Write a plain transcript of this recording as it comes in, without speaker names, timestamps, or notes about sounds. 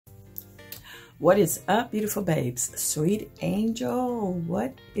What is up, beautiful babes? Sweet Angel,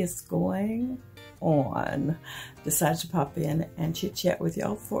 what is going on? Decided to pop in and chit chat with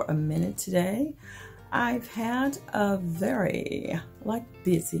y'all for a minute today. I've had a very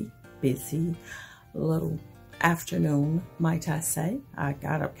busy little afternoon, might I say. I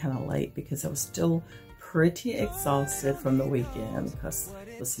got up kind of late because I was still pretty exhausted from the weekend because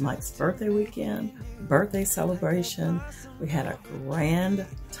it was Mike's birthday weekend, birthday celebration. We had a grand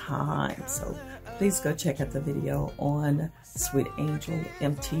time. So please go check out the video on Sweet Angel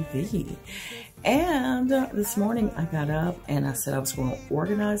MTV. And this morning I got up and I said I was going to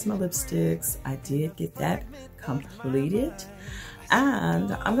organize my lipsticks. I did get that completed.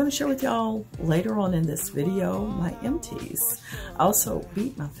 And I'm going to share with y'all later on in this video my empties. I also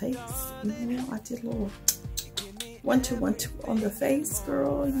beat my face. Yeah, I did a little 1-2 on the face,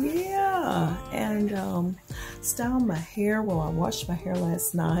 girl. Yeah. And styled my hair. Well, I washed my hair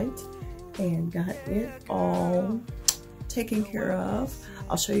last night and got it all taken care of.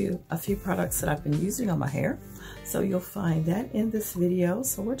 I'll show you a few products that I've been using on my hair. So you'll find that in this video.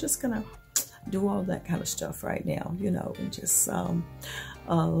 So we're just going to do all that kind of stuff right now, you know, and just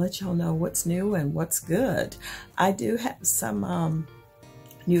let y'all know what's new and what's good. I do have some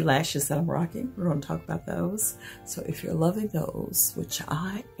new lashes that I'm rocking. We're going to talk about those. So if you're loving those, which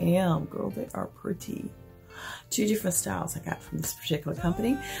I am, girl, they are pretty. 2 different styles I got from this particular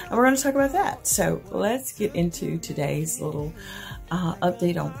company, and we're going to talk about that. So let's get into today's little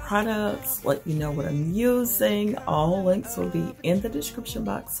update on products, let you know what I'm using. All links will be in the description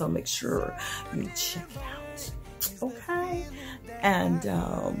box, so make sure you check it out, okay?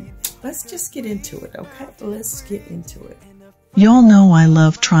 And let's just get into it, okay? Let's get into it. Y'all know I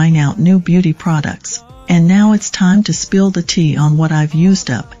love trying out new beauty products, and now it's time to spill the tea on what I've used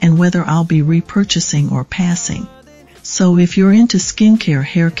up and whether I'll be repurchasing or passing. So if you're into skincare,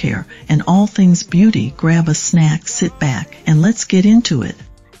 hair care, and all things beauty, grab a snack, sit back, and let's get into it.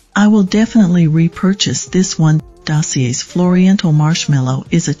 I will definitely repurchase this one. Dossier's Floriental Marshmallow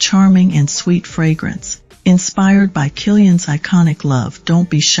is a charming and sweet fragrance, inspired by Kilian's iconic Love Don't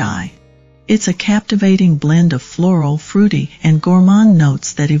Be Shy. It's a captivating blend of floral, fruity, and gourmand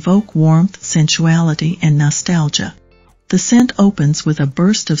notes that evoke warmth, sensuality, and nostalgia. The scent opens with a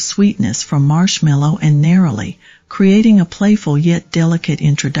burst of sweetness from marshmallow and neroli, creating a playful yet delicate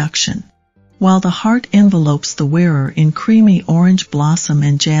introduction, while the heart envelopes the wearer in creamy orange blossom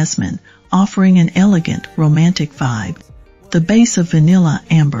and jasmine, offering an elegant, romantic vibe. The base of vanilla,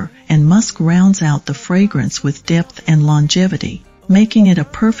 amber, and musk rounds out the fragrance with depth and longevity, making it a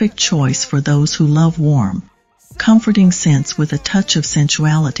perfect choice for those who love warm, comforting scents with a touch of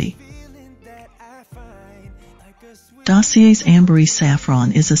sensuality. Dossier's Ambery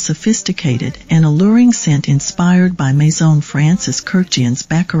Saffron is a sophisticated and alluring scent inspired by Maison Francis Kurkdjian's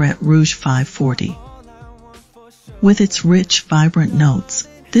Baccarat Rouge 540. With its rich, vibrant notes,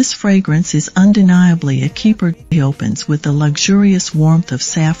 this fragrance is undeniably a keeper. It opens with the luxurious warmth of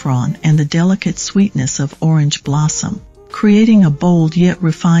saffron and the delicate sweetness of orange blossom, creating a bold yet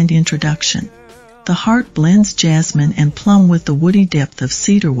refined introduction. The heart blends jasmine and plum with the woody depth of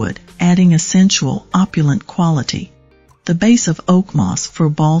cedarwood, adding a sensual, opulent quality. The base of oak moss, fir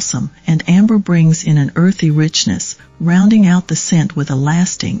balsam, and amber brings in an earthy richness, rounding out the scent with a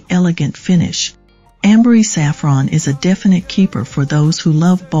lasting, elegant finish. Ambery Saffron is a definite keeper for those who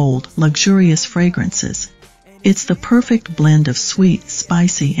love bold, luxurious fragrances. It's the perfect blend of sweet,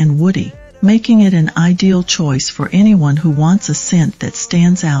 spicy, and woody, making it an ideal choice for anyone who wants a scent that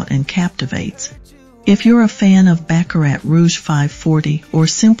stands out and captivates. If you're a fan of Baccarat Rouge 540 or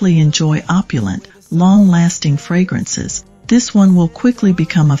simply enjoy opulent, long-lasting fragrances, this one will quickly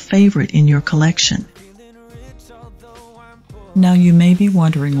become a favorite in your collection. Now you may be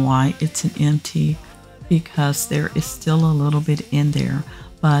wondering why it's an empty, because there is still a little bit in there,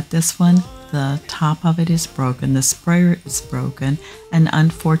 but this one, the top of it is broken, the sprayer is broken, and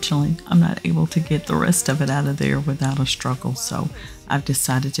unfortunately I'm not able to get the rest of it out of there without a struggle, so I've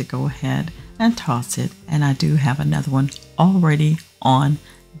decided to go ahead and toss it, and I do have another one already on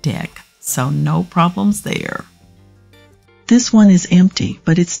deck, so no problems there. This one is empty,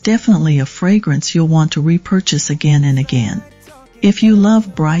 but it's definitely a fragrance you'll want to repurchase again and again. If you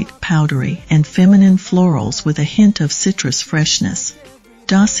love bright, powdery, and feminine florals with a hint of citrus freshness,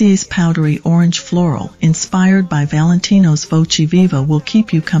 Dossier's Powdery Orange Floral, inspired by Valentino's Voce Viva, will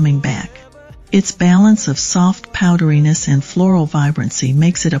keep you coming back. Its balance of soft powderiness and floral vibrancy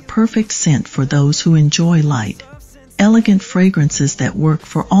makes it a perfect scent for those who enjoy light, elegant fragrances that work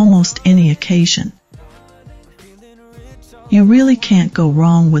for almost any occasion. You really can't go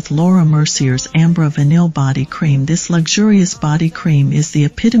wrong with Laura Mercier's Ambra Vanille Body Cream. This luxurious body cream is the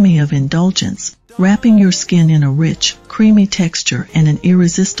epitome of indulgence, wrapping your skin in a rich, creamy texture and an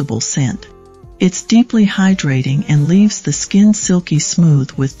irresistible scent. It's deeply hydrating and leaves the skin silky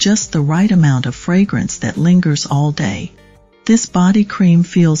smooth with just the right amount of fragrance that lingers all day. This body cream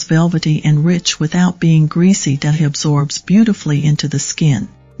feels velvety and rich without being greasy. It absorbs beautifully into the skin,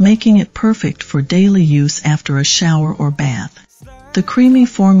 making it perfect for daily use after a shower or bath. The creamy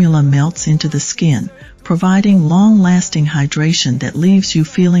formula melts into the skin, providing long-lasting hydration that leaves you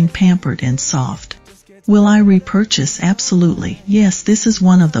feeling pampered and soft. Will I repurchase? Absolutely. Yes, this is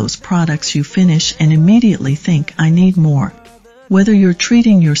one of those products you finish and immediately think, I need more. Whether you're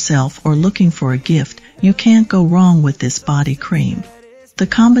treating yourself or looking for a gift, you can't go wrong with this body cream. The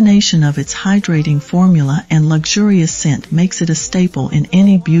combination of its hydrating formula and luxurious scent makes it a staple in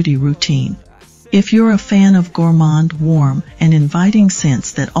any beauty routine. If you're a fan of gourmand, warm, and inviting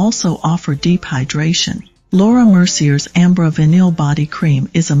scents that also offer deep hydration, Laura Mercier's Amber Vanille Body Cream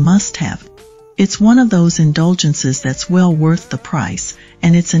is a must-have. It's one of those indulgences that's well worth the price,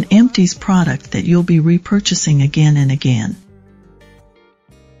 and it's an Empties product that you'll be repurchasing again and again.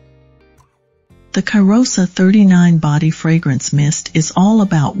 The Cheirosa 39 Body Fragrance Mist is all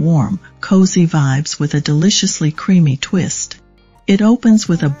about warm, cozy vibes with a deliciously creamy twist. It opens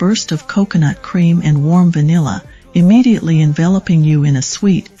with a burst of coconut cream and warm vanilla, immediately enveloping you in a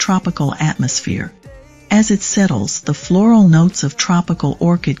sweet, tropical atmosphere. As it settles, the floral notes of tropical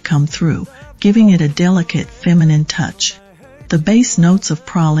orchid come through, giving it a delicate, feminine touch. The base notes of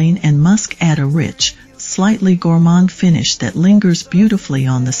praline and musk add a rich, slightly gourmand finish that lingers beautifully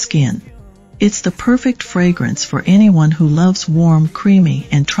on the skin. It's the perfect fragrance for anyone who loves warm, creamy,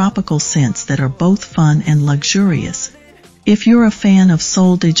 and tropical scents that are both fun and luxurious. If you're a fan of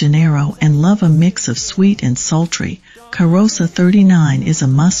Sol de Janeiro and love a mix of sweet and sultry, Cheirosa 39 is a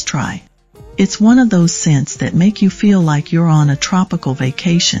must-try. It's one of those scents that make you feel like you're on a tropical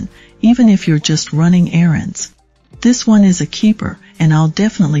vacation, even if you're just running errands. This one is a keeper, and I'll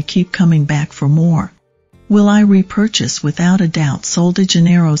definitely keep coming back for more. Will I repurchase? Without a doubt. Sol de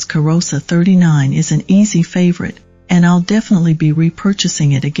Janeiro's Cheirosa 39 is an easy favorite, and I'll definitely be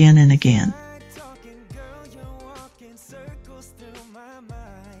repurchasing it again and again.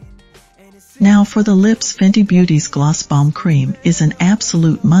 Now for the lips, Fenty Beauty's Gloss Bomb Cream is an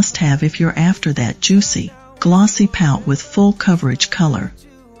absolute must-have if you're after that juicy, glossy pout with full coverage color.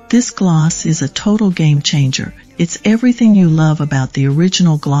 This gloss is a total game changer. It's everything you love about the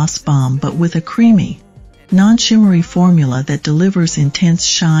original Gloss Bomb, but with a creamy, non-shimmery formula that delivers intense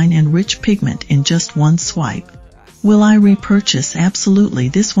shine and rich pigment in just one swipe. Will I repurchase? Absolutely.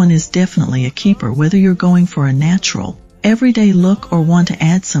 This one is definitely a keeper whether you're going for a natural, everyday look or want to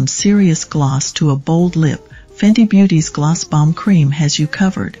add some serious gloss to a bold lip. Fenty Beauty's Gloss Bomb Cream has you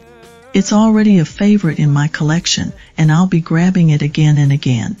covered. It's already a favorite in my collection, and I'll be grabbing it again and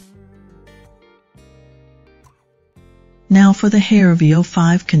again. Now for the hair,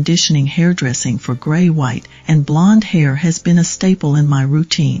 VO5 conditioning hairdressing for gray, white, and blonde hair has been a staple in my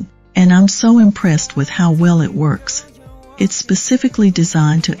routine, and I'm so impressed with how well it works. It's specifically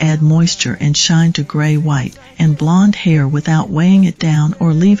designed to add moisture and shine to gray, white, and blonde hair without weighing it down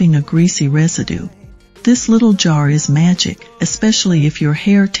or leaving a greasy residue. This little jar is magic, especially if your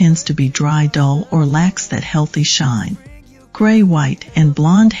hair tends to be dry, dull, or lacks that healthy shine. Gray, white, and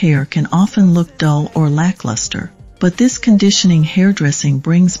blonde hair can often look dull or lackluster, but this conditioning hairdressing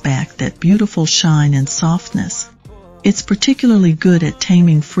brings back that beautiful shine and softness. It's particularly good at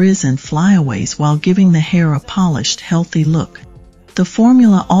taming frizz and flyaways while giving the hair a polished, healthy look. The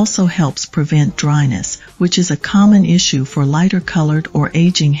formula also helps prevent dryness, which is a common issue for lighter-colored or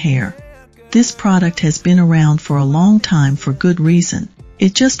aging hair. This product has been around for a long time for good reason.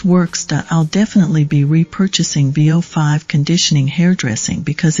 It just works. I'll definitely be repurchasing VO5 conditioning hairdressing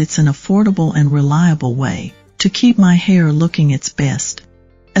because it's an affordable and reliable way to keep my hair looking its best,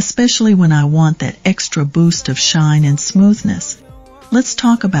 especially when I want that extra boost of shine and smoothness. Let's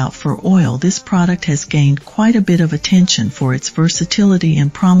talk about for oil. This product has gained quite a bit of attention for its versatility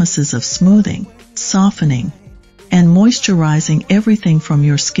and promises of smoothing, softening, and moisturizing everything from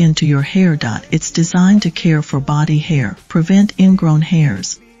your skin to your hair. It's designed to care for body hair, prevent ingrown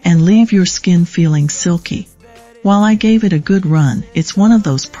hairs, and leave your skin feeling silky. While I gave it a good run, it's one of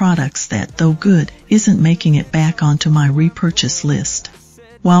those products that, though good, isn't making it back onto my repurchase list.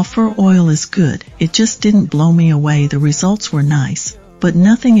 While fur oil is good, it just didn't blow me away. The results were nice, but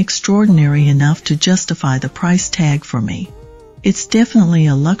nothing extraordinary enough to justify the price tag for me. It's definitely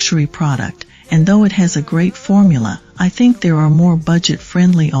a luxury product, and though it has a great formula, I think there are more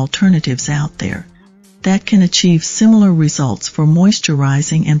budget-friendly alternatives out there that can achieve similar results for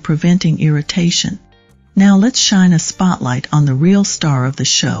moisturizing and preventing irritation. Now let's shine a spotlight on the real star of the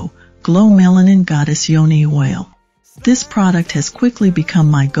show, Glow Melanin Goddess Yoni Oil. This product has quickly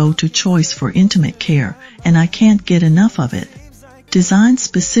become my go-to choice for intimate care, and I can't get enough of it. Designed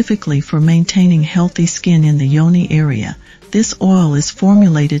specifically for maintaining healthy skin in the yoni area, this oil is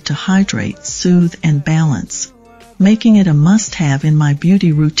formulated to hydrate, soothe, and balance, making it a must-have in my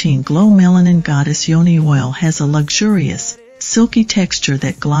beauty routine. Glow Melanin Goddess Yoni Oil has a luxurious, silky texture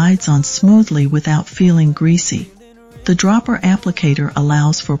that glides on smoothly without feeling greasy. The dropper applicator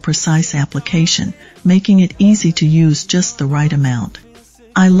allows for precise application, making it easy to use just the right amount.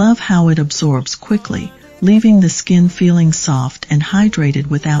 I love how it absorbs quickly, leaving the skin feeling soft and hydrated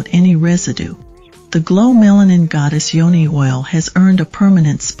without any residue. The Glow Melanin Goddess Yoni Oil has earned a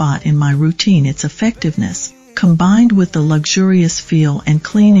permanent spot in my routine. Its effectiveness, combined with the luxurious feel and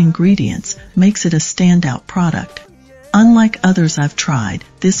clean ingredients, makes it a standout product. Unlike others I've tried,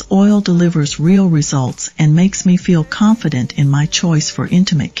 this oil delivers real results and makes me feel confident in my choice for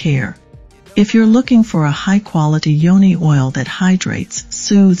intimate care. If you're looking for a high-quality yoni oil that hydrates,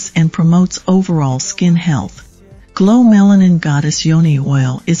 soothes, and promotes overall skin health, Glow Melanin Goddess Yoni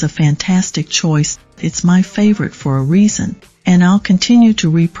Oil is a fantastic choice. It's my favorite for a reason, and I'll continue to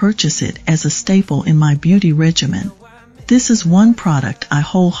repurchase it as a staple in my beauty regimen. This is one product I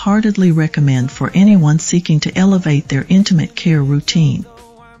wholeheartedly recommend for anyone seeking to elevate their intimate care routine.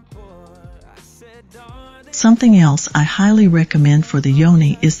 Something else I highly recommend for the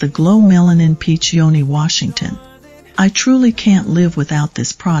yoni is the Glow Melanin Peach Yoni Washington. I truly can't live without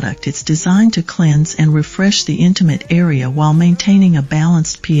this product. It's designed to cleanse and refresh the intimate area while maintaining a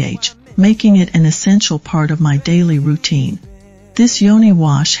balanced pH, making it an essential part of my daily routine. This yoni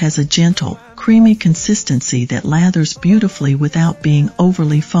wash has a gentle, creamy consistency that lathers beautifully without being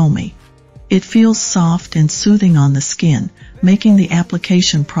overly foamy. It feels soft and soothing on the skin, making the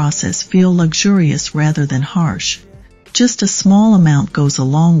application process feel luxurious rather than harsh. Just a small amount goes a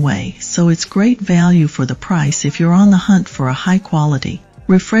long way, so it's great value for the price if you're on the hunt for a high-quality,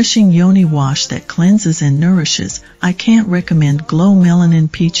 refreshing yoni wash that cleanses and nourishes. I can't recommend Glow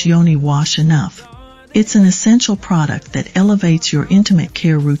Melanin Peach Yoni Wash enough. It's an essential product that elevates your intimate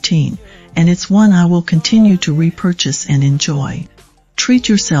care routine, and it's one I will continue to repurchase and enjoy. Treat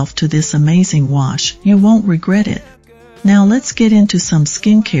yourself to this amazing wash. You won't regret it. Now let's get into some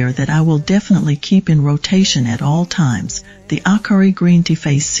skincare that I will definitely keep in rotation at all times, the Akari Green Tea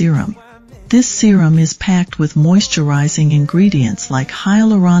Face Serum. This serum is packed with moisturizing ingredients like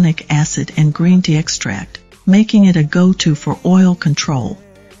hyaluronic acid and green tea extract, making it a go-to for oil control,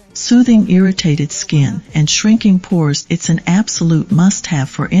 soothing irritated skin, and shrinking pores. It's an absolute must-have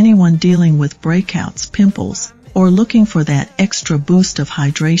for anyone dealing with breakouts, pimples, or looking for that extra boost of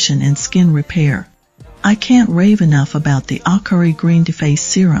hydration and skin repair. I can't rave enough about the Akari Green Tea Face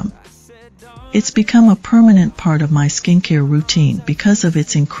Serum. It's become a permanent part of my skincare routine because of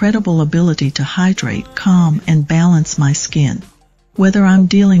its incredible ability to hydrate, calm, and balance my skin. Whether I'm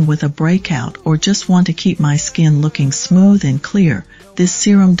dealing with a breakout or just want to keep my skin looking smooth and clear, this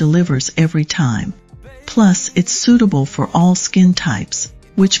serum delivers every time. Plus, it's suitable for all skin types,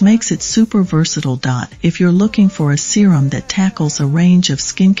 which makes it super versatile. If you're looking for a serum that tackles a range of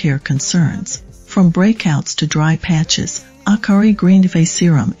skincare concerns, from breakouts to dry patches, Akari Green Tea Face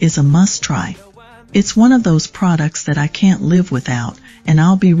Serum is a must-try. It's one of those products that I can't live without, and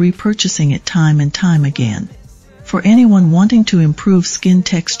I'll be repurchasing it time and time again. For anyone wanting to improve skin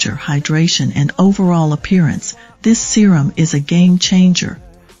texture, hydration, and overall appearance, this serum is a game changer.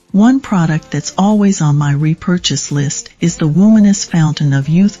 One product that's always on my repurchase list is the Luminous Fountain of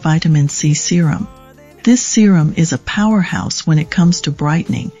Youth Vitamin C Serum. This serum is a powerhouse when it comes to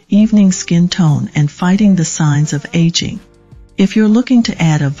brightening, evening skin tone, and fighting the signs of aging. If you're looking to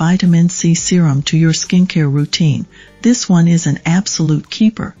add a vitamin C serum to your skincare routine, this one is an absolute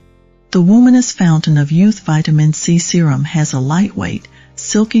keeper. The Luminous Fountain of Youth Vitamin C Serum has a lightweight,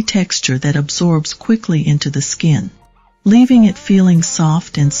 silky texture that absorbs quickly into the skin, leaving it feeling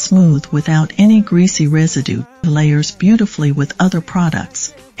soft and smooth without any greasy residue. It layers beautifully with other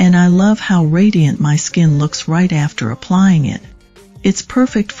products, and I love how radiant my skin looks right after applying it. It's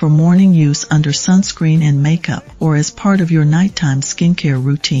perfect for morning use under sunscreen and makeup, or as part of your nighttime skincare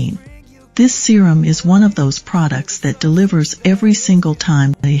routine. This serum is one of those products that delivers every single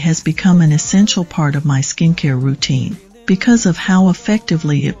time. It has become an essential part of my skincare routine because of how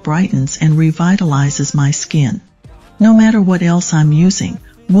effectively it brightens and revitalizes my skin. No matter what else I'm using,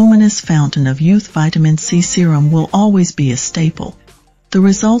 Luminous Fountain of Youth Vitamin C Serum will always be a staple. The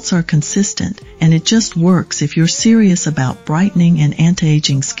results are consistent, and it just works if you're serious about brightening and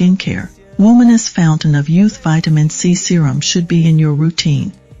anti-aging skincare. Luminous Fountain of Youth Vitamin C Serum should be in your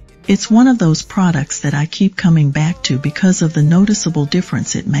routine. It's one of those products that I keep coming back to because of the noticeable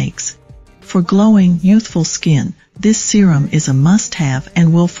difference it makes. For glowing, youthful skin, this serum is a must-have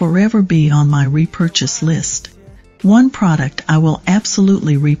and will forever be on my repurchase list. One product I will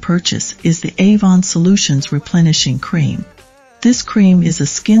absolutely repurchase is the Avon Solutions Replenishing Cream. This cream is a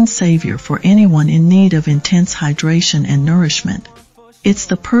skin savior for anyone in need of intense hydration and nourishment. It's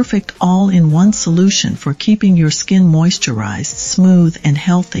the perfect all-in-one solution for keeping your skin moisturized, smooth, and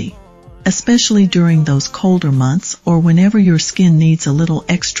healthy, especially during those colder months or whenever your skin needs a little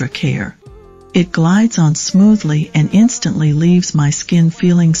extra care. It glides on smoothly and instantly leaves my skin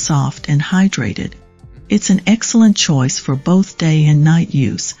feeling soft and hydrated. It's an excellent choice for both day and night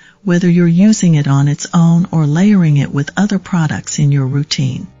use, whether you're using it on its own or layering it with other products in your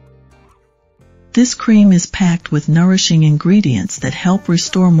routine. This cream is packed with nourishing ingredients that help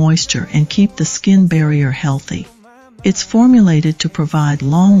restore moisture and keep the skin barrier healthy. It's formulated to provide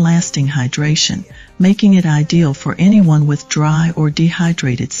long-lasting hydration, making it ideal for anyone with dry or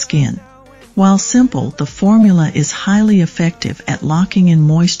dehydrated skin. While simple, the formula is highly effective at locking in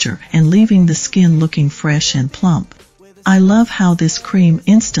moisture and leaving the skin looking fresh and plump. I love how this cream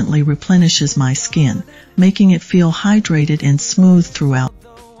instantly replenishes my skin, making it feel hydrated and smooth throughout.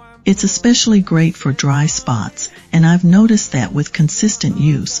 It's especially great for dry spots, and I've noticed that with consistent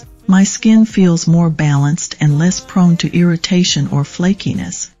use, my skin feels more balanced and less prone to irritation or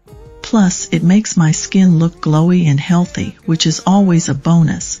flakiness. Plus, it makes my skin look glowy and healthy, which is always a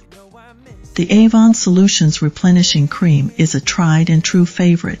bonus. The Avon Solutions Replenishing Cream is a tried and true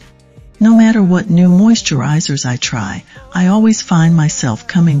favorite. No matter what new moisturizers I try, I always find myself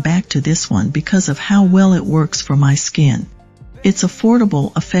coming back to this one because of how well it works for my skin. It's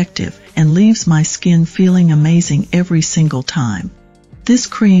affordable, effective, and leaves my skin feeling amazing every single time. This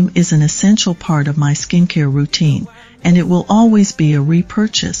cream is an essential part of my skincare routine, and it will always be a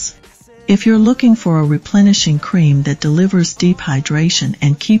repurchase. If you're looking for a replenishing cream that delivers deep hydration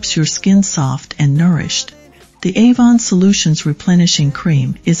and keeps your skin soft and nourished, the Avon Solutions Replenishing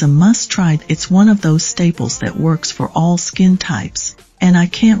Cream is a must-try. It's one of those staples that works for all skin types, and I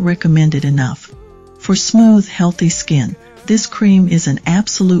can't recommend it enough. For smooth, healthy skin, this cream is an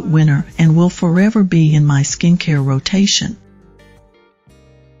absolute winner and will forever be in my skincare rotation.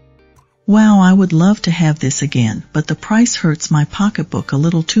 Wow, I would love to have this again, but the price hurts my pocketbook a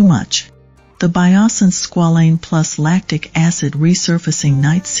little too much. The Biossance Squalane Plus Lactic Acid Resurfacing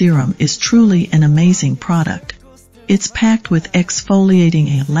Night Serum is truly an amazing product. It's packed with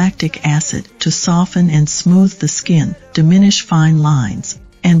exfoliating lactic acid to soften and smooth the skin, diminish fine lines,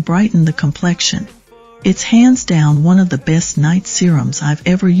 and brighten the complexion. It's hands down one of the best night serums I've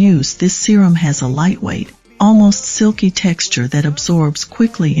ever used. This serum has a lightweight, almost silky texture that absorbs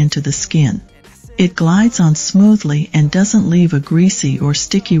quickly into the skin. It glides on smoothly and doesn't leave a greasy or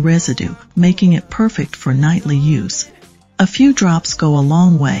sticky residue, making it perfect for nightly use. A few drops go a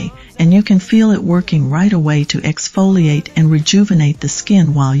long way, and you can feel it working right away to exfoliate and rejuvenate the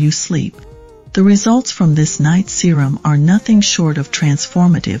skin while you sleep. The results from this night serum are nothing short of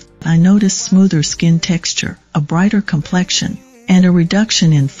transformative. I notice smoother skin texture, a brighter complexion, and a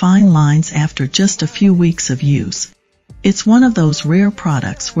reduction in fine lines after just a few weeks of use. It's one of those rare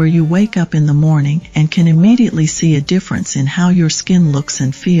products where you wake up in the morning and can immediately see a difference in how your skin looks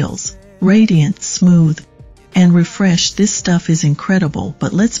and feels. Radiant, smooth, and refreshed. This stuff is incredible,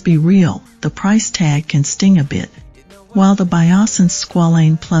 but let's be real, the price tag can sting a bit. While the Biossance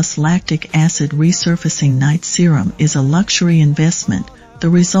Squalane Plus Lactic Acid Resurfacing Night Serum is a luxury investment, the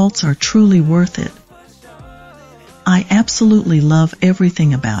results are truly worth it. I absolutely love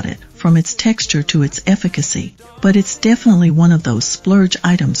everything about it, from its texture to its efficacy, but it's definitely one of those splurge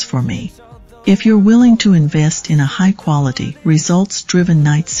items for me. If you're willing to invest in a high-quality, results-driven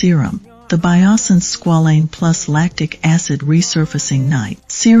night serum, the Biossance Squalane Plus Lactic Acid Resurfacing Night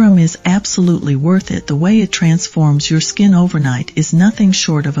Serum is absolutely worth it. The way it transforms your skin overnight is nothing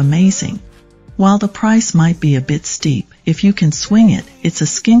short of amazing. While the price might be a bit steep, if you can swing it, it's a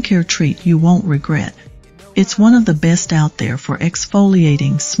skincare treat you won't regret. It's one of the best out there for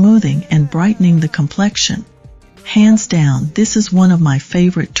exfoliating, smoothing, and brightening the complexion. Hands down, this is one of my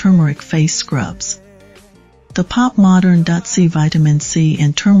favorite turmeric face scrubs. The Pop Modern.C Vitamin C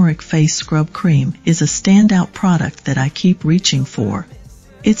and Turmeric Face Scrub Cream is a standout product that I keep reaching for.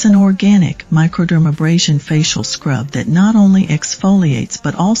 It's an organic, microdermabrasion facial scrub that not only exfoliates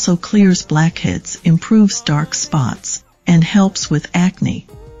but also clears blackheads, improves dark spots, and helps with acne.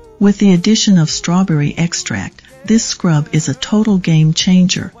 With the addition of strawberry extract, this scrub is a total game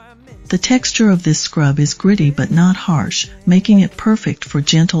changer. The texture of this scrub is gritty but not harsh, making it perfect for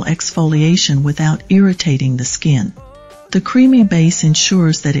gentle exfoliation without irritating the skin. The creamy base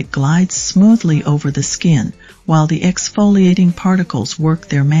ensures that it glides smoothly over the skin, while the exfoliating particles work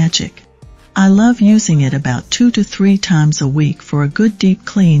their magic. I love using it about 2 to 3 times a week for a good deep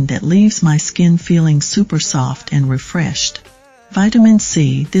clean that leaves my skin feeling super soft and refreshed. Vitamin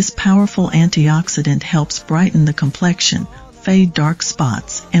C, this powerful antioxidant, helps brighten the complexion, fade dark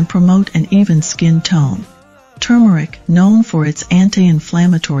spots, and promote an even skin tone. Turmeric, known for its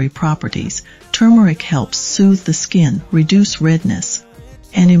anti-inflammatory properties, turmeric helps soothe the skin, reduce redness,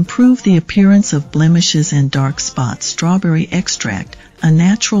 and improve the appearance of blemishes and dark spots. Strawberry extract, a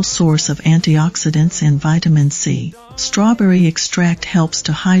natural source of antioxidants and vitamin C. Strawberry extract helps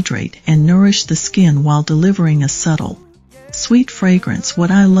to hydrate and nourish the skin while delivering a subtle, sweet fragrance.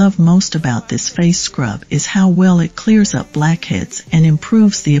 What I love most about this face scrub is how well it clears up blackheads and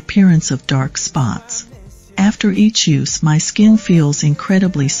improves the appearance of dark spots. After each use, my skin feels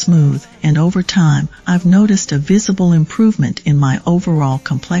incredibly smooth, and over time, I've noticed a visible improvement in my overall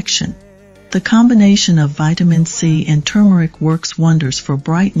complexion. The combination of vitamin C and turmeric works wonders for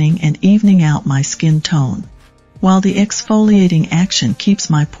brightening and evening out my skin tone, while the exfoliating action keeps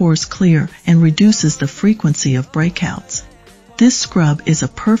my pores clear and reduces the frequency of breakouts. This scrub is a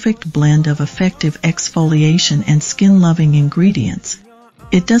perfect blend of effective exfoliation and skin-loving ingredients.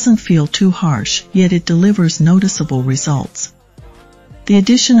 It doesn't feel too harsh, yet it delivers noticeable results. The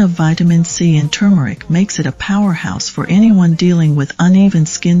addition of vitamin C and turmeric makes it a powerhouse for anyone dealing with uneven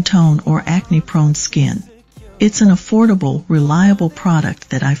skin tone or acne-prone skin. It's an affordable, reliable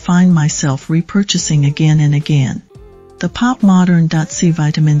product that I find myself repurchasing again and again. The Pop Modern.C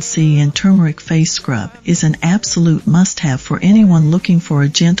Vitamin C and Turmeric Face Scrub is an absolute must-have for anyone looking for a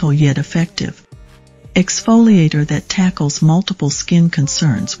gentle yet effective exfoliator that tackles multiple skin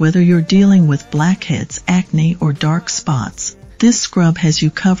concerns. Whether you're dealing with blackheads, acne, or dark spots, this scrub has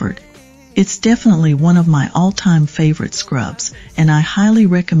you covered. It's definitely one of my all-time favorite scrubs, and I highly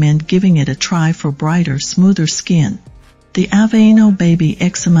recommend giving it a try for brighter, smoother skin. The Aveeno Baby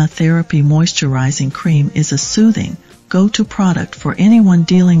Eczema Therapy Moisturizing Cream is a soothing, go-to product for anyone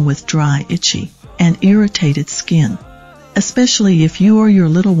dealing with dry, itchy, and irritated skin. Especially if you or your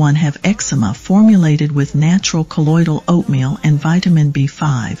little one have eczema. Formulated with natural colloidal oatmeal and vitamin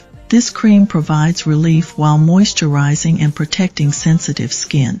B5, this cream provides relief while moisturizing and protecting sensitive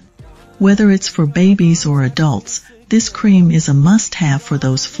skin. Whether it's for babies or adults, this cream is a must-have for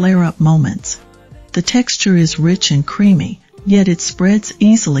those flare-up moments. The texture is rich and creamy, yet it spreads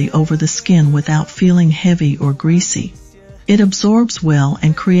easily over the skin without feeling heavy or greasy. It absorbs well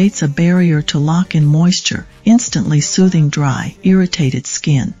and creates a barrier to lock in moisture, instantly soothing dry, irritated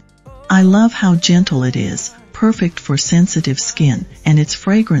skin. I love how gentle it is, perfect for sensitive skin, and it's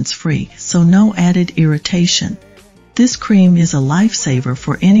fragrance-free, so no added irritation. This cream is a lifesaver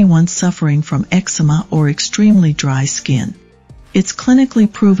for anyone suffering from eczema or extremely dry skin. It's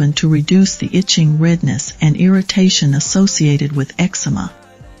clinically proven to reduce the itching, redness, and irritation associated with eczema.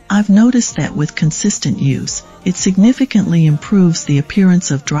 I've noticed that with consistent use, it significantly improves the appearance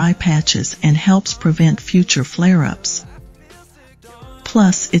of dry patches and helps prevent future flare-ups.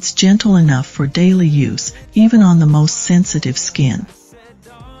 Plus, it's gentle enough for daily use, even on the most sensitive skin.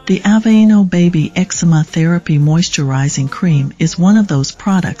 The Aveeno Baby Eczema Therapy Moisturizing Cream is one of those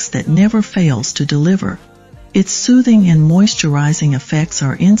products that never fails to deliver. Its soothing and moisturizing effects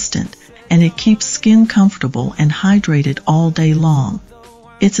are instant, and it keeps skin comfortable and hydrated all day long.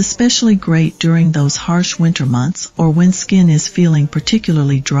 It's especially great during those harsh winter months or when skin is feeling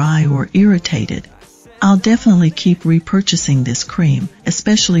particularly dry or irritated. I'll definitely keep repurchasing this cream,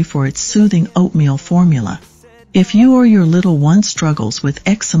 especially for its soothing oatmeal formula. If you or your little one struggles with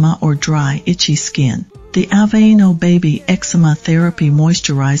eczema or dry, itchy skin, the Aveeno Baby Eczema Therapy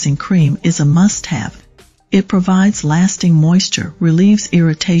Moisturizing Cream is a must-have. It provides lasting moisture, relieves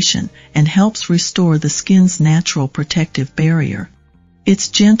irritation, and helps restore the skin's natural protective barrier. It's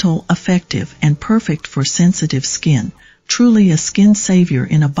gentle, effective, and perfect for sensitive skin, truly a skin savior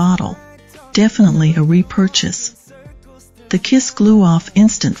in a bottle. Definitely a repurchase. The Kiss Glue Off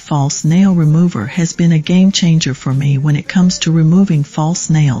Instant False Nail Remover has been a game changer for me when it comes to removing false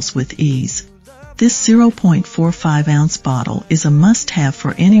nails with ease. This 0.45-ounce bottle is a must-have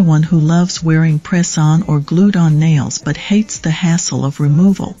for anyone who loves wearing press-on or glued-on nails but hates the hassle of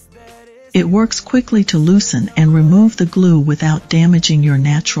removal. It works quickly to loosen and remove the glue without damaging your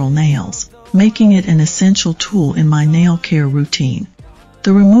natural nails, making it an essential tool in my nail care routine.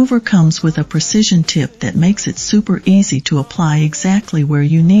 The remover comes with a precision tip that makes it super easy to apply exactly where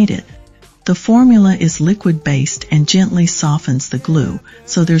you need it. The formula is liquid-based and gently softens the glue,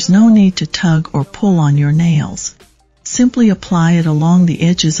 so there's no need to tug or pull on your nails. Simply apply it along the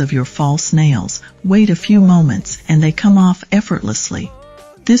edges of your false nails, wait a few moments, and they come off effortlessly.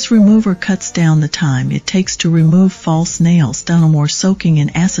 This remover cuts down the time it takes to remove false nails done or soaking in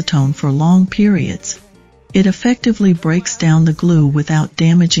acetone for long periods. It effectively breaks down the glue without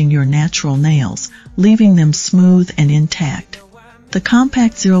damaging your natural nails, leaving them smooth and intact. The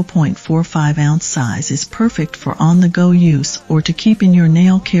compact 0.45 ounce size is perfect for on-the-go use or to keep in your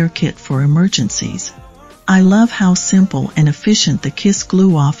nail care kit for emergencies. I love how simple and efficient the Kiss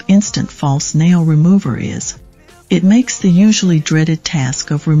Glue Off Instant False Nail Remover is. It makes the usually dreaded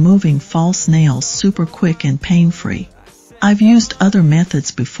task of removing false nails super quick and pain-free. I've used other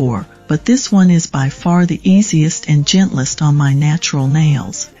methods before, but this one is by far the easiest and gentlest on my natural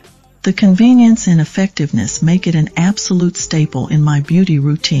nails. The convenience and effectiveness make it an absolute staple in my beauty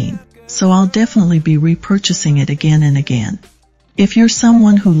routine, so I'll definitely be repurchasing it again and again. If you're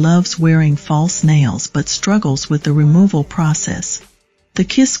someone who loves wearing false nails but struggles with the removal process, the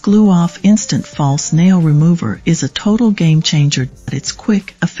Kiss Glue Off Instant False Nail Remover is a total game changer. It's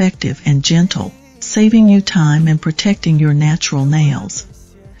quick, effective, and gentle, saving you time and protecting your natural nails.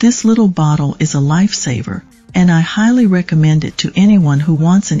 This little bottle is a lifesaver, and I highly recommend it to anyone who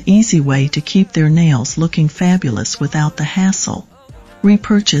wants an easy way to keep their nails looking fabulous without the hassle.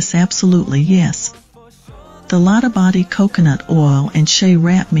 Repurchase, absolutely yes. The Lotta Body Coconut Oil and Shea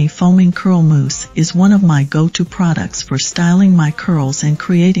Wrap Me Foaming Curl Mousse is one of my go-to products for styling my curls and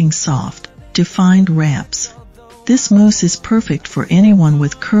creating soft, defined wraps. This mousse is perfect for anyone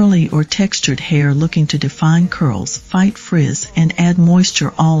with curly or textured hair looking to define curls, fight frizz, and add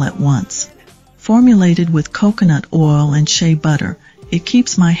moisture all at once. Formulated with coconut oil and shea butter, it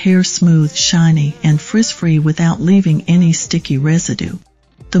keeps my hair smooth, shiny, and frizz-free without leaving any sticky residue.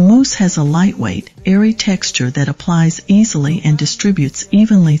 The mousse has a lightweight, airy texture that applies easily and distributes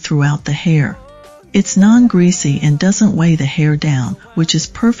evenly throughout the hair. It's non-greasy and doesn't weigh the hair down, which is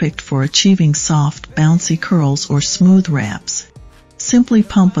perfect for achieving soft, bouncy curls or smooth wraps. Simply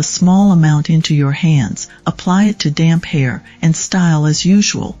pump a small amount into your hands, apply it to damp hair, and style as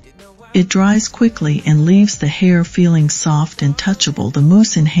usual. It dries quickly and leaves the hair feeling soft and touchable. The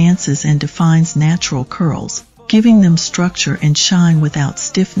mousse enhances and defines natural curls, giving them structure and shine without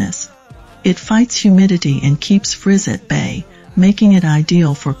stiffness. It fights humidity and keeps frizz at bay, making it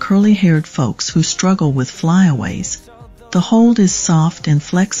ideal for curly-haired folks who struggle with flyaways. The hold is soft and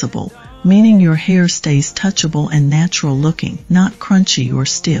flexible, meaning your hair stays touchable and natural looking, not crunchy or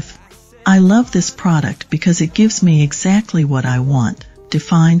stiff. I love this product because it gives me exactly what I want: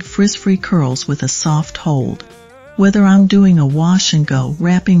 defined frizz-free curls with a soft hold. Whether I'm doing a wash and go,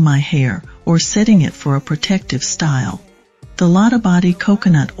 wrapping my hair, or setting it for a protective style, the Lotta Body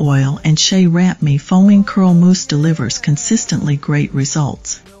Coconut Oil and Shea Wrap Me Foaming Curl Mousse delivers consistently great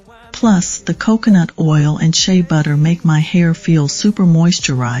results. Plus, the coconut oil and shea butter make my hair feel super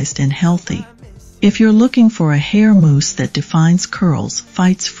moisturized and healthy. If you're looking for a hair mousse that defines curls,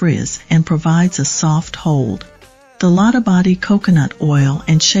 fights frizz, and provides a soft hold, the Lotta Body Coconut Oil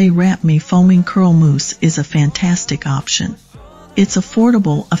and Shea Wrap Me Foaming Curl Mousse is a fantastic option. It's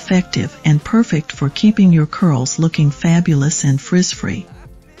affordable, effective, and perfect for keeping your curls looking fabulous and frizz-free.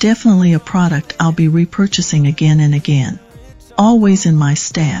 Definitely a product I'll be repurchasing again and again. Always in my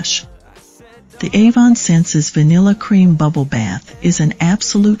stash. The Avon Senses Vanilla Cream Bubble Bath is an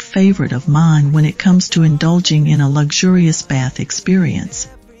absolute favorite of mine when it comes to indulging in a luxurious bath experience.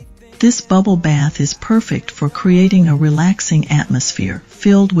 This bubble bath is perfect for creating a relaxing atmosphere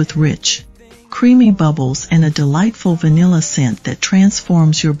filled with rich, creamy bubbles and a delightful vanilla scent that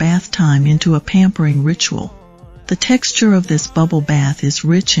transforms your bath time into a pampering ritual. The texture of this bubble bath is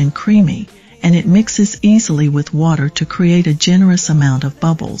rich and creamy, and it mixes easily with water to create a generous amount of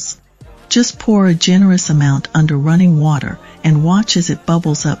bubbles. Just pour a generous amount under running water and watch as it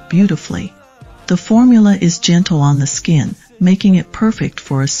bubbles up beautifully. The formula is gentle on the skin, making it perfect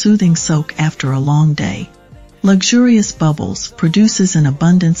for a soothing soak after a long day. Luxurious Bubbles produces an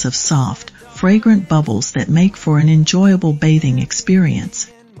abundance of soft, fragrant bubbles that make for an enjoyable bathing experience.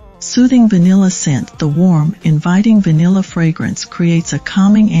 Soothing vanilla scent. The warm, inviting vanilla fragrance creates a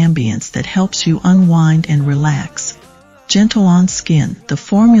calming ambience that helps you unwind and relax. Gentle on skin. The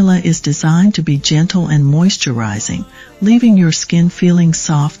formula is designed to be gentle and moisturizing, leaving your skin feeling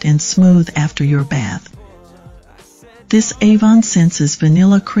soft and smooth after your bath. This Avon Senses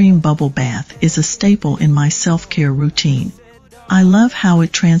Vanilla Cream Bubble Bath is a staple in my self-care routine. I love how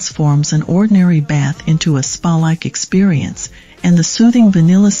it transforms an ordinary bath into a spa-like experience, and the soothing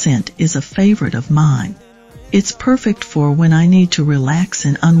vanilla scent is a favorite of mine. It's perfect for when I need to relax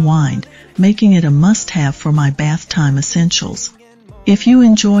and unwind, making it a must-have for my bath time essentials. If you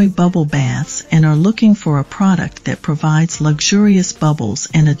enjoy bubble baths and are looking for a product that provides luxurious bubbles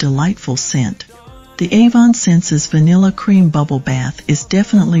and a delightful scent, the Avon Senses Vanilla Cream Bubble Bath is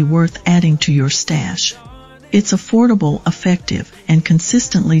definitely worth adding to your stash. It's affordable, effective, and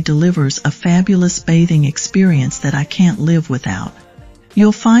consistently delivers a fabulous bathing experience that I can't live without.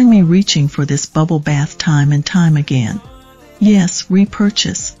 You'll find me reaching for this bubble bath time and time again. Yes,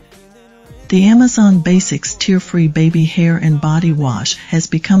 repurchase. The Amazon Basics Tear-Free Baby Hair and Body Wash has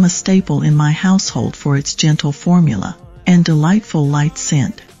become a staple in my household for its gentle formula and delightful light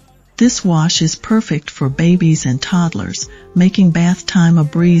scent. This wash is perfect for babies and toddlers, making bath time a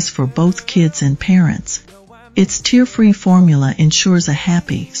breeze for both kids and parents. Its tear-free formula ensures a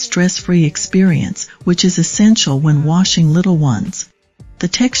happy, stress-free experience, which is essential when washing little ones. The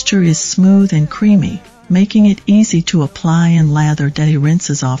texture is smooth and creamy, making it easy to apply and lather that it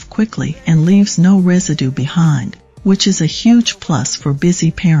rinses off quickly and leaves no residue behind, which is a huge plus for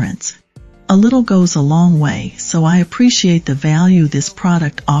busy parents. A little goes a long way, so I appreciate the value this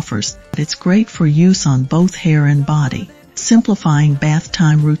product offers. It's great for use on both hair and body, simplifying bath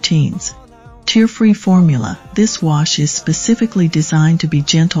time routines. Tear-free formula. This wash is specifically designed to be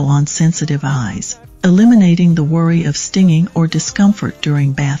gentle on sensitive eyes, eliminating the worry of stinging or discomfort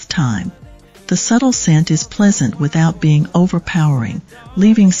during bath time. The subtle scent is pleasant without being overpowering,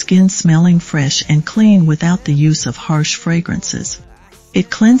 leaving skin smelling fresh and clean without the use of harsh fragrances. It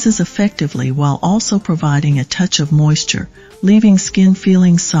cleanses effectively while also providing a touch of moisture, leaving skin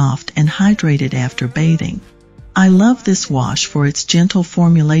feeling soft and hydrated after bathing. I love this wash for its gentle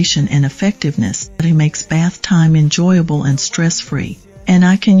formulation and effectiveness. It makes bath time enjoyable and stress-free, and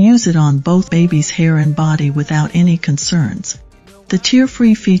I can use it on both baby's hair and body without any concerns. The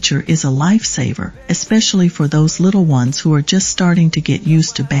tear-free feature is a lifesaver, especially for those little ones who are just starting to get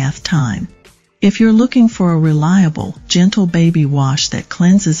used to bath time. If you're looking for a reliable, gentle baby wash that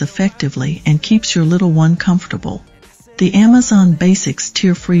cleanses effectively and keeps your little one comfortable, the Amazon Basics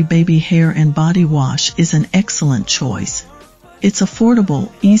Tear-Free Baby Hair and Body Wash is an excellent choice. It's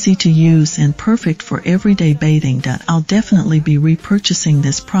affordable, easy to use, and perfect for everyday bathing. I'll definitely be repurchasing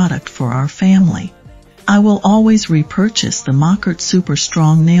this product for our family. I will always repurchase. The Mockert Super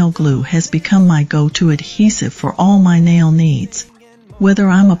Strong Nail Glue has become my go-to adhesive for all my nail needs. Whether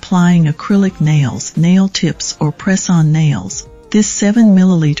I'm applying acrylic nails, nail tips, or press-on nails, this 7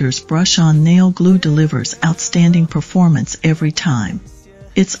 ml brush-on nail glue delivers outstanding performance every time.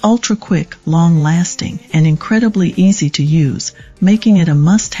 It's ultra-quick, long-lasting, and incredibly easy to use, making it a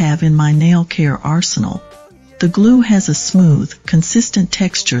must-have in my nail care arsenal. The glue has a smooth, consistent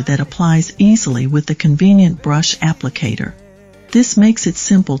texture that applies easily with the convenient brush applicator. This makes it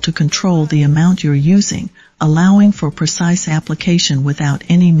simple to control the amount you're using, allowing for precise application without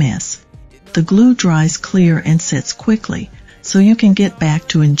any mess. The glue dries clear and sets quickly, so you can get back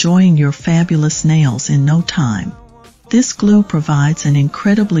to enjoying your fabulous nails in no time. This glue provides an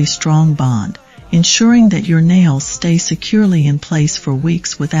incredibly strong bond, ensuring that your nails stay securely in place for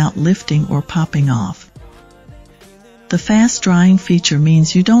weeks without lifting or popping off. The fast drying feature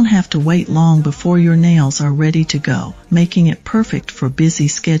means you don't have to wait long before your nails are ready to go, making it perfect for busy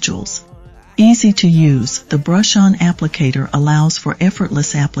schedules. Easy to use, the brush-on applicator allows for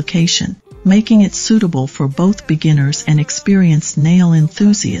effortless application, making it suitable for both beginners and experienced nail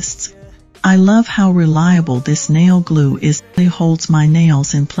enthusiasts. I love how reliable this nail glue is. It holds my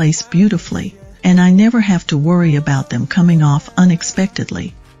nails in place beautifully, and I never have to worry about them coming off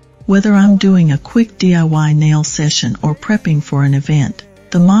unexpectedly. Whether I'm doing a quick DIY nail session or prepping for an event,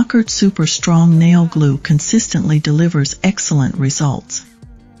 the Mockert Super Strong Nail Glue consistently delivers excellent results.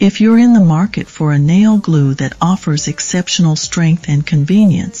 If you're in the market for a nail glue that offers exceptional strength and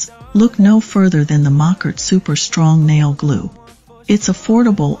convenience, look no further than the Mockert Super Strong Nail Glue. It's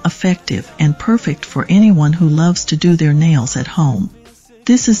affordable, effective, and perfect for anyone who loves to do their nails at home.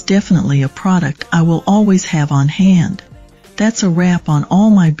 This is definitely a product I will always have on hand. That's a wrap on all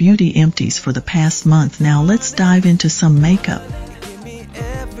my beauty empties for the past month. Now let's dive into some makeup. Give me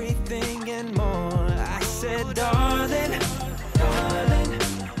everything and more. I said, darling, darling,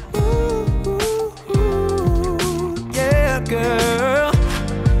 ooh, yeah, girl,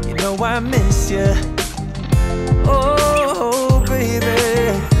 you know I miss you. Oh, baby,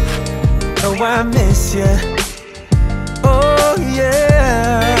 know I miss you. Oh,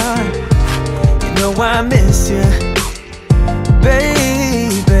 yeah, you know I miss you.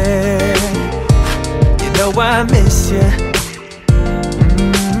 Baby, you know I miss you.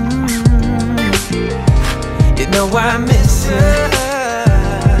 You know I miss you.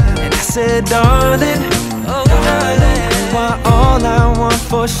 And I said, darling, oh darling, you are all I want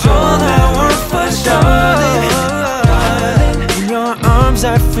for sure. All I want for sure, darling. In your arms arms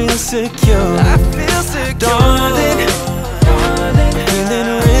I feel secure. Darling,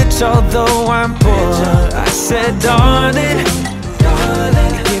 feeling rich although I'm poor. I said, darling,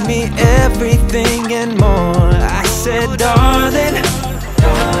 give me everything and more. I said, darling,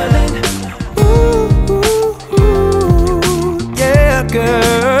 ooh, yeah,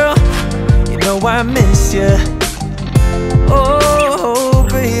 girl, you know I miss you. Oh,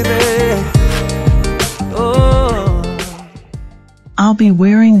 baby, oh. I'll be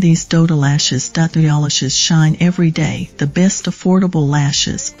wearing these Doda lashes. The lashes shine every day. The best affordable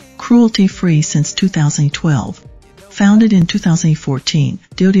lashes, cruelty-free since 2012. Founded in 2014,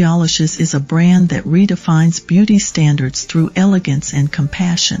 Doda Lashes is a brand that redefines beauty standards through elegance and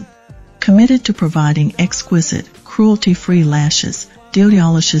compassion. Committed to providing exquisite, cruelty-free lashes, Doda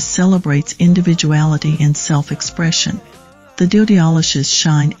Lashes celebrates individuality and self-expression. The Doda Lashes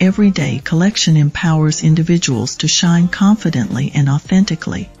Shine Every Day collection empowers individuals to shine confidently and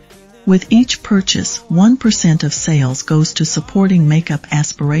authentically. With each purchase, 1% of sales goes to supporting makeup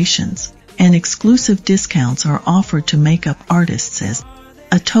aspirations, and exclusive discounts are offered to makeup artists as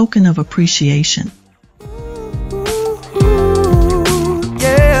a token of appreciation.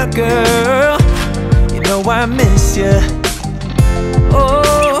 Yeah, girl, you know I miss you.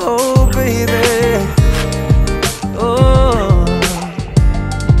 Oh, baby, oh,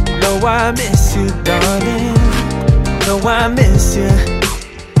 you know I miss you, darling. You know I miss you,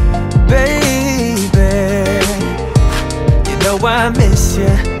 baby. You know I miss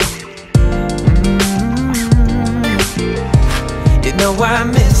you. You know I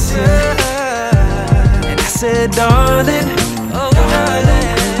miss you. And I said, darling, oh, darling,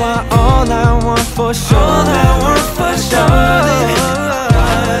 you are all I want for sure. All I want for sure.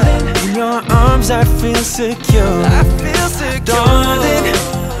 Darling, in your arms I feel secure. Darling,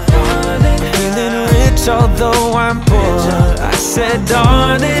 feeling rich although I'm poor. I said,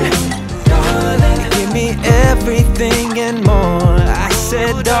 darling, give me everything and more. I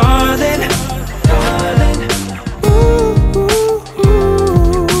said, darling,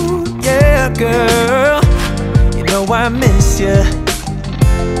 girl, you know I miss you.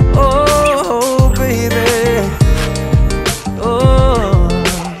 Oh, baby, oh,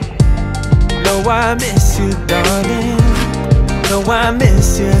 you know I miss you, darling. You know I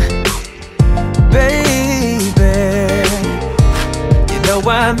miss you, baby. You know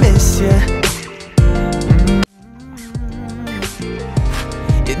I miss you.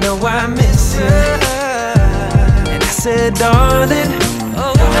 You know I miss you. And I said, darling,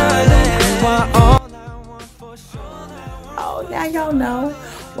 oh, darling, Oh, now y'all know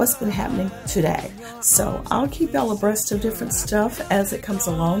what's been happening today. So I'll keep y'all abreast of different stuff as it comes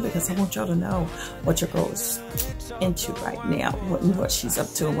along, because I want y'all to know what your girl is into right now, what she's up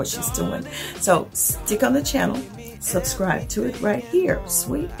to and what she's doing. So stick on the channel, subscribe to it right here,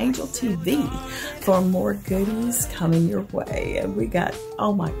 Sweet Angel TV, for more goodies coming your way. And we got,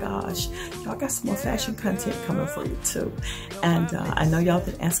 oh my gosh, y'all got some more fashion content coming for you too. And I know y'all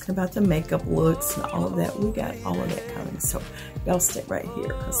been asking about the makeup looks and all of that. We got all of that coming. So y'all stay right here,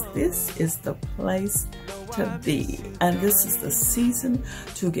 because this is the place to be. And this is the season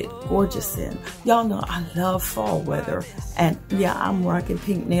to get gorgeous in. Y'all know I love fall weather. And yeah, I'm rocking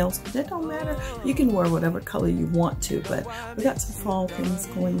pink nails, but that don't matter. You can wear whatever color you want to, but we got some fall things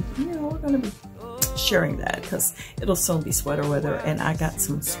going. You know, we're going to be sharing that because it'll soon be sweater weather, and I got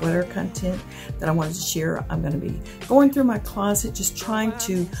some sweater content that I wanted to share. I'm going to be going through my closet, just trying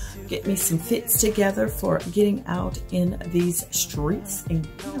to get me some fits together for getting out in these streets and,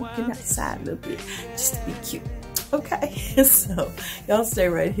 you know, getting outside a little bit just to be cute. Okay, so y'all stay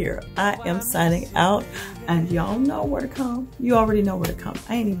right here. I am signing out, and y'all know where to come. You already know where to come.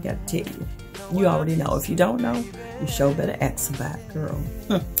 I ain't even got to tell you. You already know. If you don't know, you sure better ask about it, girl.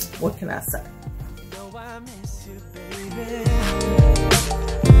 What can I say? No, I miss you,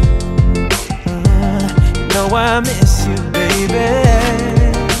 baby. No, I miss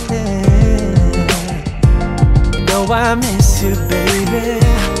you, baby.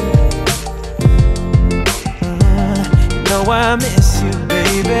 No, I miss you,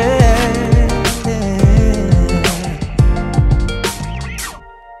 baby.